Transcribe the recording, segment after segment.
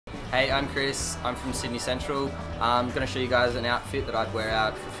Hey, I'm Chris. I'm from Sydney Central. I'm going to show you guys an outfit that I'd wear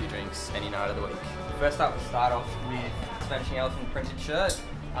out for a few drinks any night of the week. First up, we'll start off with Vanishing Elephant printed shirt.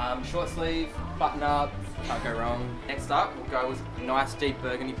 Short sleeve, button up, can't go wrong. Next up, we'll go with nice deep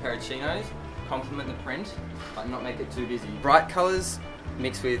burgundy pair of chinos. Complement the print, but not make it too busy. Bright colours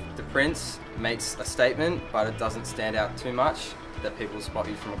mixed with the prints makes a statement, but it doesn't stand out too much that people will spot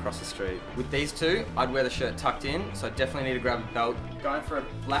you from across the street. With these two, I'd wear the shirt tucked in, so I definitely need to grab a belt. Going for a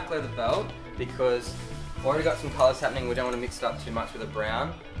black leather belt because I've already got some colours happening. We don't want to mix it up too much with a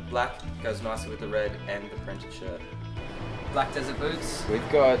brown. Black goes nicely with the red and the printed shirt. Black desert boots. We've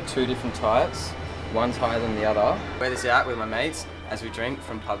got two different types. One's higher than the other. Wear this out with my mates as we drink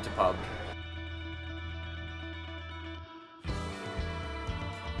from pub to pub.